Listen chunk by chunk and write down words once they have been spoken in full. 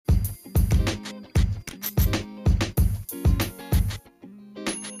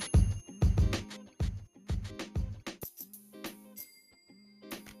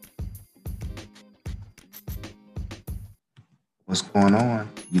What's going on?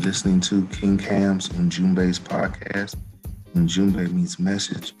 You're listening to King Cam's and Jumbe's podcast. And Jumbe means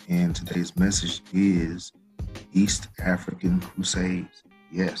message, and today's message is East African Crusades.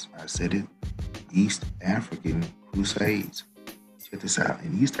 Yes, I said it. East African Crusades. Check this out.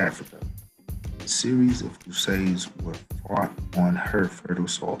 In East Africa, a series of crusades were fought on her fertile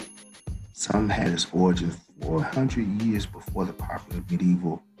soil. Some had its origin 400 years before the popular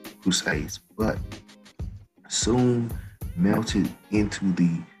medieval crusades, but soon melted into the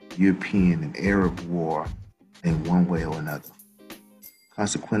European and Arab war in one way or another.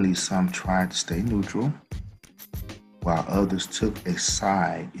 Consequently, some tried to stay neutral, while others took a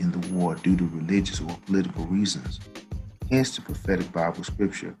side in the war due to religious or political reasons. Hence the prophetic Bible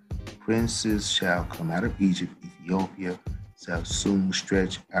scripture, princes shall come out of Egypt, Ethiopia shall soon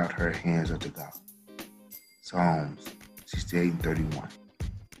stretch out her hands unto God. Psalms 68:31.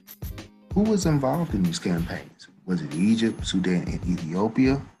 Who was involved in these campaigns? Was it Egypt, Sudan, and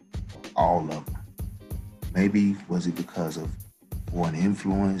Ethiopia? Or all of them? Maybe was it because of foreign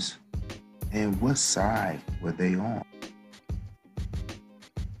influence? And what side were they on?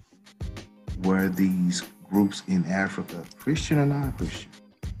 Were these groups in Africa Christian or non-Christian?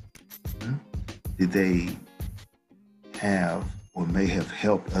 Did they have or may have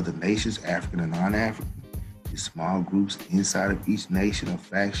helped other nations, African and non-African? Did small groups inside of each nation or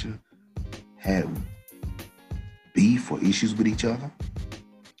faction had beef or issues with each other?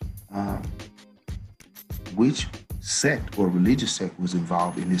 Which sect or religious sect was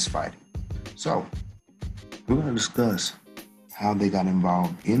involved in this fighting? So we're going to discuss how they got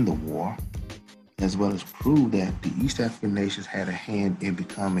involved in the war, as well as prove that the East African nations had a hand in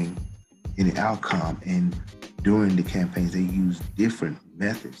becoming in the outcome. And during the campaigns, they used different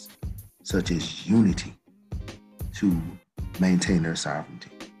methods, such as unity, to maintain their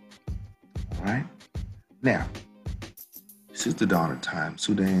sovereignty. All right? Now, since the dawn of time,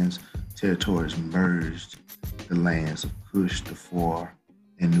 Sudan's territories merged the lands of Kush, Darfur,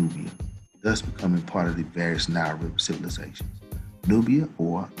 and Nubia, thus becoming part of the various Nile River civilizations. Nubia,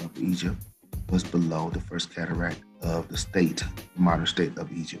 or of Egypt, was below the first cataract of the modern state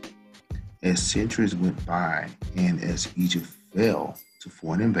of Egypt. As centuries went by and as Egypt fell to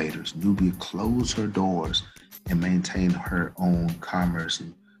foreign invaders, Nubia closed her doors and maintained her own commerce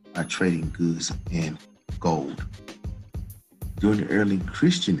by trading goods and gold. During the early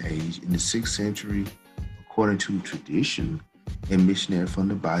Christian age, in the 6th century, according to tradition, a missionary from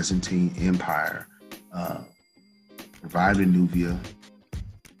the Byzantine Empire arrived in Nubia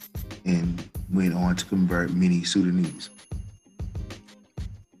and went on to convert many Sudanese.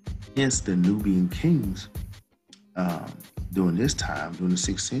 Hence, the Nubian kings during this time, during the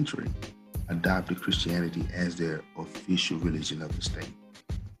 6th century, adopted Christianity as their official religion of the state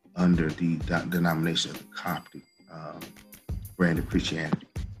under the denomination of the Coptic brand of Christianity.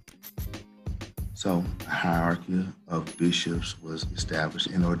 So a hierarchy of bishops was established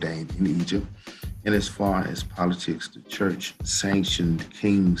and ordained in Egypt. And as far as politics, the church sanctioned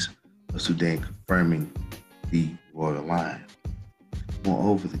kings of Sudan, confirming the royal line.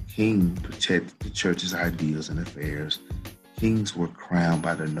 Moreover, the king protected the church's ideals and affairs. Kings were crowned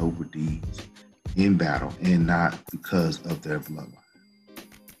by their noble deeds in battle and not because of their bloodline.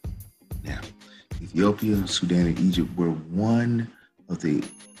 Now, Ethiopia, Sudan, and Egypt were one of the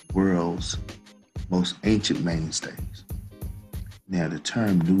world's most ancient mainstays. Now, the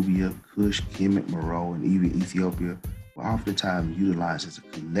term Nubia, Kush, Kemet, Meroe, and even Ethiopia were oftentimes utilized as a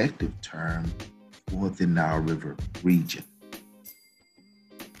collective term for the Nile River region.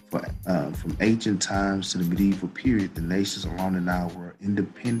 From ancient times to the medieval period, the nations along the Nile were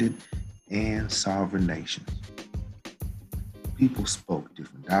independent and sovereign nations. People spoke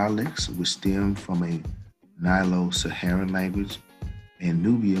different dialects, which stemmed from a Nilo-Saharan language, and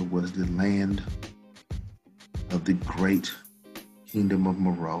Nubia was the land of the great kingdom of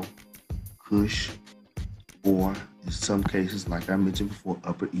Meroe, Kush, or in some cases, like I mentioned before,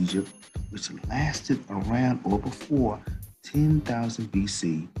 Upper Egypt, which lasted around or before 10,000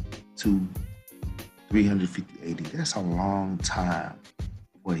 BC to 350 AD. That's a long time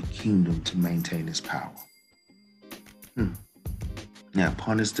for a kingdom to maintain its power. Now,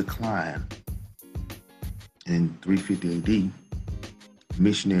 upon its decline in 350 AD,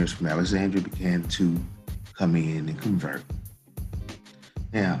 missionaries from Alexandria began to come in and convert.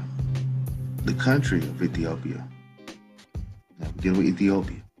 Now, the country of Ethiopia, now we deal with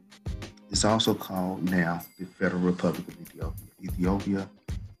Ethiopia, it's also called now the Federal Republic of Ethiopia. Ethiopia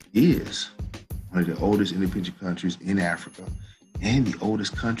is one of the oldest independent countries in Africa and the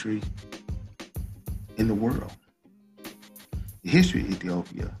oldest country in the world. The history of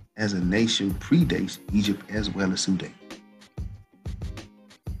Ethiopia as a nation predates Egypt as well as Sudan.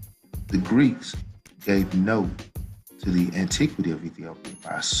 The Greeks gave note to the antiquity of Ethiopia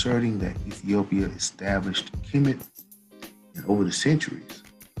by asserting that Ethiopia established Kemet, and over the centuries,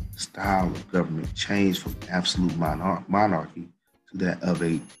 the style of government changed from absolute monarchy to that of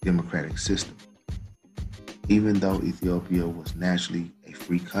a democratic system. Even though Ethiopia was naturally a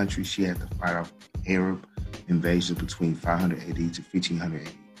free country, she had to fight off Arab invasions between 500 AD to 1500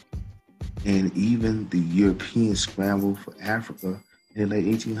 AD. And even the Europeans scrambled for Africa in the late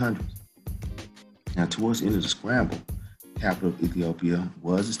 1800s. Now, towards the end of the scramble, the capital of Ethiopia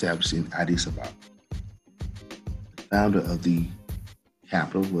was established in Addis Ababa. The founder of the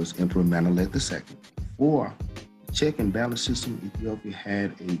capital was Emperor Menelik II. Before the check and balance system, Ethiopia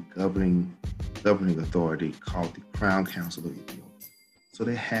had a governing authority called the Crown Council of Ethiopia. So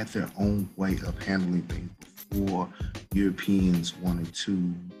they had their own way of handling things before Europeans wanted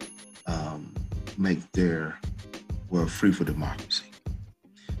to make their world free for democracy.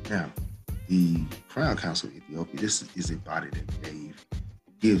 Now, the Crown Council of Ethiopia, this is a body that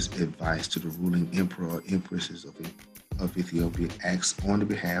gives advice to the ruling emperor or empresses of Ethiopia, acts on the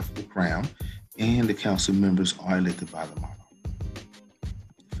behalf of the crown, and the council members are elected by the monarch.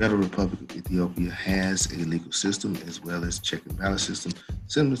 The Federal Republic of Ethiopia has a legal system as well as check and balance system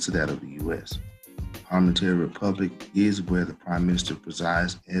similar to that of the U.S. Parliamentary republic is where the prime minister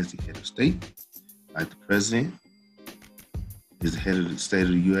presides as the head of state. Like the president is the head of the state of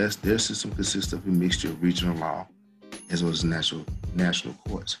the U.S., their system consists of a mixture of regional law as well as national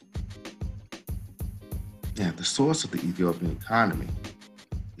courts. Now, the source of the Ethiopian economy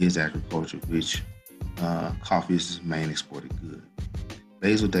is agriculture, which coffee is its main exported good.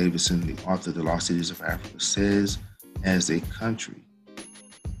 Basil Davidson, the author of The Lost Cities of Africa, says as a country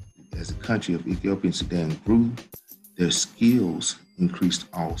of Ethiopia and Sudan grew, their skills increased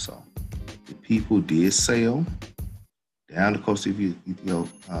also. The people did sail down the coast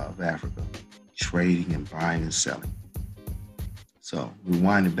of Africa, trading and buying and selling. So,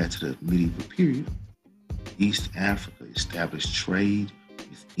 rewinding back to the medieval period, East Africa established trade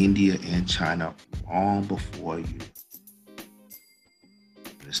with India and China long before Europe.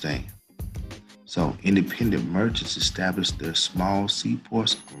 Understand? So, independent merchants established their small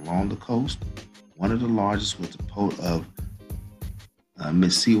seaports along the coast. One of the largest was the port of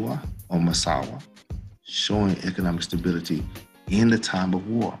Misiwa or Massawa, showing economic stability in the time of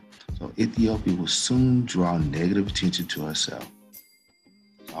war. So Ethiopia will soon draw negative attention to herself.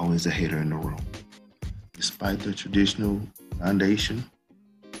 There's always a hater in the room. Despite their traditional foundation,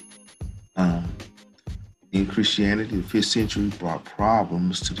 in Christianity, the 5th century brought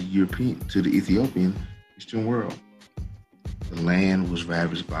problems to the Ethiopian Christian world. The land was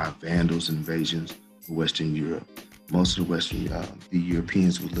ravaged by Vandals and invasions of Western Europe. Most of the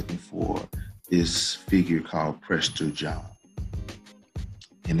Europeans were looking for this figure called Prester John.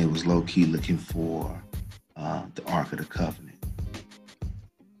 And it was low-key looking for the Ark of the Covenant.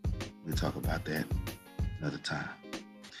 We'll talk about that another time.